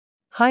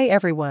Hi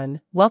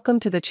everyone, welcome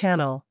to the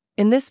channel.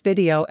 In this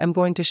video I'm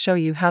going to show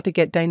you how to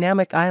get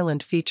Dynamic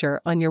Island feature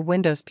on your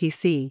Windows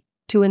PC.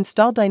 To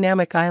install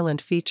Dynamic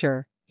Island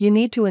feature, you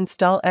need to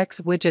install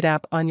XWidget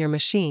app on your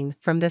machine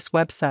from this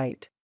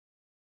website.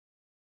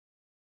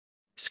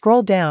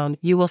 Scroll down,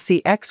 you will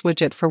see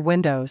XWidget for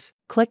Windows,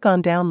 click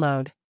on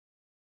Download.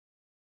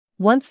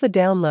 Once the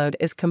download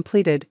is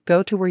completed,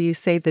 go to where you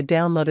save the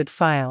downloaded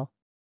file.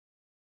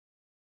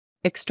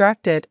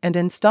 Extract it and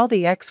install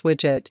the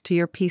XWidget to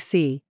your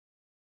PC.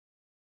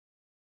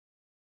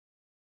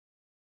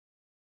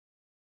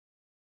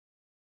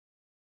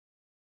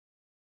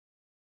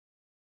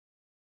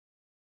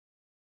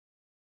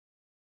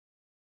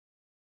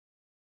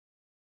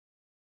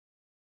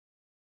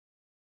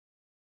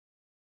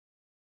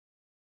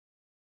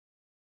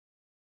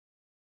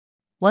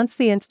 Once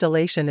the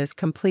installation is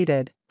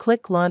completed,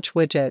 click Launch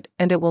Widget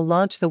and it will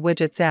launch the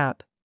Widgets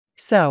app.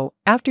 So,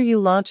 after you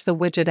launch the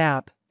Widget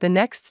app, the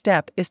next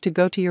step is to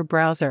go to your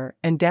browser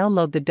and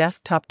download the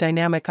desktop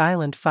Dynamic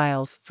Island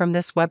files from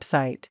this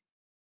website.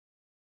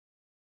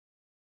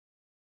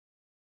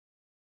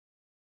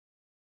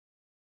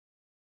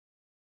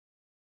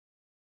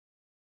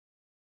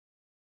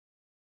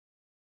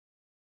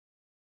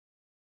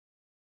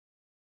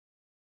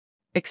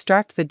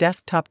 Extract the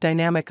desktop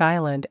Dynamic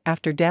Island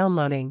after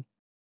downloading.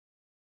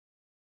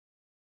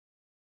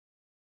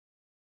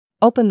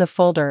 Open the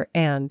folder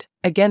and,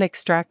 again,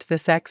 extract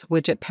this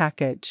XWidget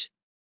package.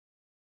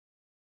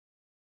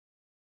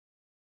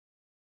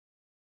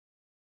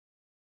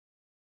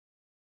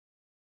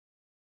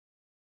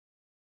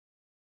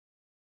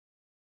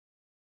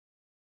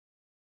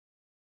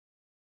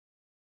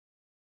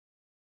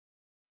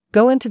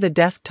 Go into the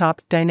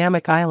desktop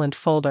Dynamic Island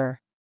folder.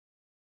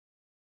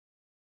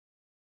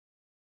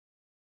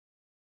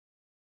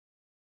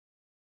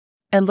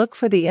 And look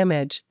for the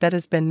image that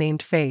has been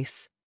named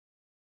Face.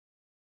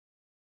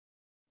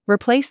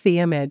 Replace the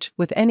image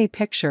with any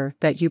picture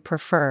that you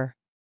prefer.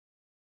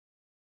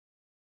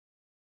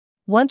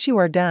 Once you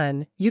are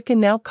done, you can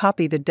now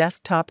copy the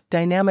desktop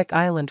Dynamic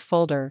Island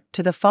folder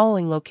to the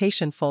following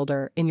location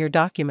folder in your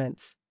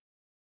documents.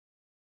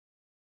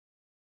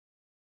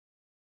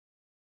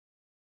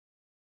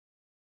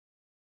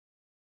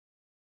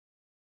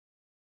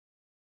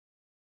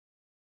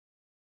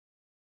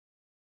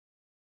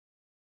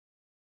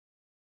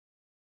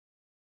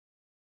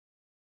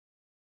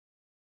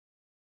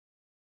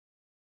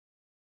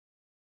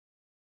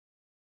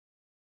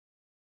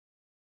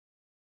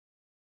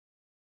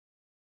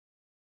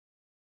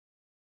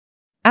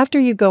 After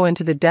you go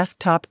into the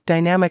desktop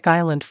Dynamic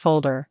Island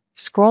folder,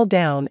 scroll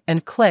down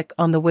and click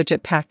on the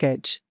widget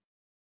package.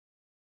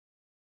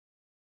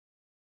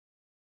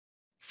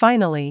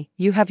 Finally,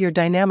 you have your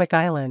Dynamic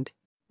Island.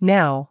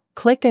 Now,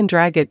 click and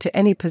drag it to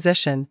any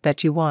position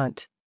that you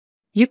want.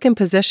 You can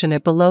position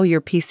it below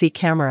your PC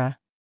camera.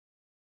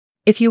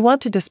 If you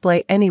want to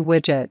display any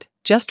widget,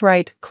 just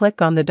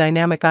right-click on the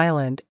Dynamic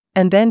Island,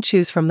 and then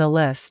choose from the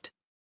list.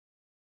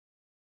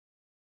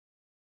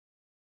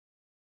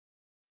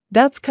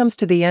 That comes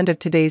to the end of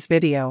today's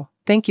video.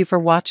 Thank you for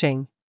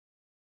watching.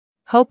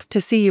 Hope to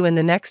see you in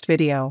the next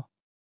video.